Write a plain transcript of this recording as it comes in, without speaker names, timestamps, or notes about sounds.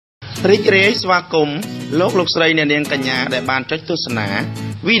រីករាយស្វាគមន៍លោកស្រីអ្នកនាងកញ្ញាដែលបានចុចទស្សនា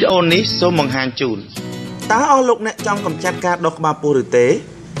វីដេអូនេះសូមបង្ហាញជូនតើអស់លោកអ្នកចង់កម្ចាត់ការដុសក្បាលពោះឬទេ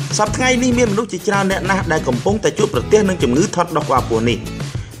សប្តាហ៍ថ្ងៃនេះមានមនុស្សជាច្រើនអ្នកណាស់ដែលកំពុងតែជួបប្រទះនឹងជំងឺថត់ដុសក្បាលពោះនេះ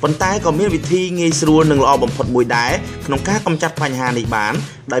ប៉ុន្តែក៏មានវិធីងាយស្រួលនិងល្អបំផុតមួយដែរក្នុងការកម្ចាត់បញ្ហានេះបាន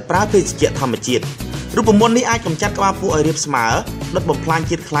ដោយប្រើភេសជ្ជៈធម្មជាតិរូបមន្តនេះអាចកម្ចាត់ក្បាលពោះឲ្យរាបស្មើដុតបំផ្លាញ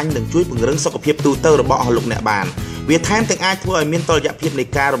ជាតិខ្លាញ់និងជួយពង្រឹងសុខភាពទូទៅរបស់អស់លោកអ្នកបានវាថែមទាំងអាចធ្វើឲ្យមានតុល្យភាពនៃ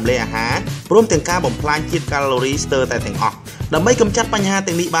ការរំលាយអាហារព្រមទាំងការបំផ្លាញជាតិកាឡូរីស្ទើរតែទាំងអស់ដើម្បីកម្ចាត់បញ្ហា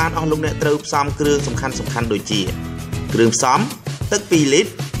ទាំងនេះបានអស់លោកអ្នកត្រូវផ្សំគ្រឿងសំខាន់ដូចជាគ្រឿងផ្សំទឹក2លីត្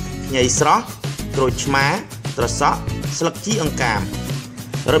រខ្ញីស្រស់ក្រូចឆ្មាត្រសក់ស្លឹកជីអង្កាម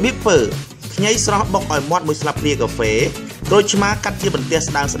របៀបធ្វើខ្ញីស្រស់បុកឲ្យម៉ត់1ស្លាបព្រាកាហ្វេក្រូចឆ្មាកាត់ជាបន្ទះ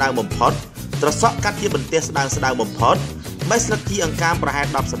ស្ដើងបំផុតត្រសក់កាត់ជាបន្ទះស្ដើងបំផុតបេះស្លឹកជីអង្កាមប្រហែល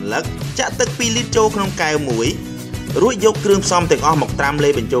10សន្លឹកចាក់ទឹក2លីត្រចូលក្នុងកែវមួយរួចយកគ្រឿងផ្សំទាំងអស់មកត្រាំលេ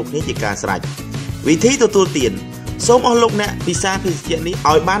បញ្ចូលគ្នាជាការស្រេចវិធីទទួលទានសូមអស់លោកអ្នកពិសាភេសជ្ជៈនេះ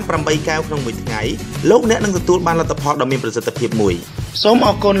ឲ្យបាន8កែវក្នុងមួយថ្ងៃលោកអ្នកនឹងទទួលបានលទ្ធផលដ៏មានប្រសិទ្ធភាពមួយសូមអ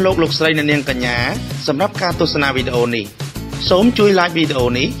រគុណលោកស្រីអ្នកនាងកញ្ញាសម្រាប់ការទស្សនាវីដេអូនេះសូមជួយ like វីដេអូ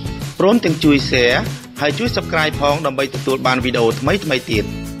នេះព្រមទាំងជួយ share ហើយជួយ subscribe ផងដើម្បីទទួលបានវីដេអូថ្មីៗទៀត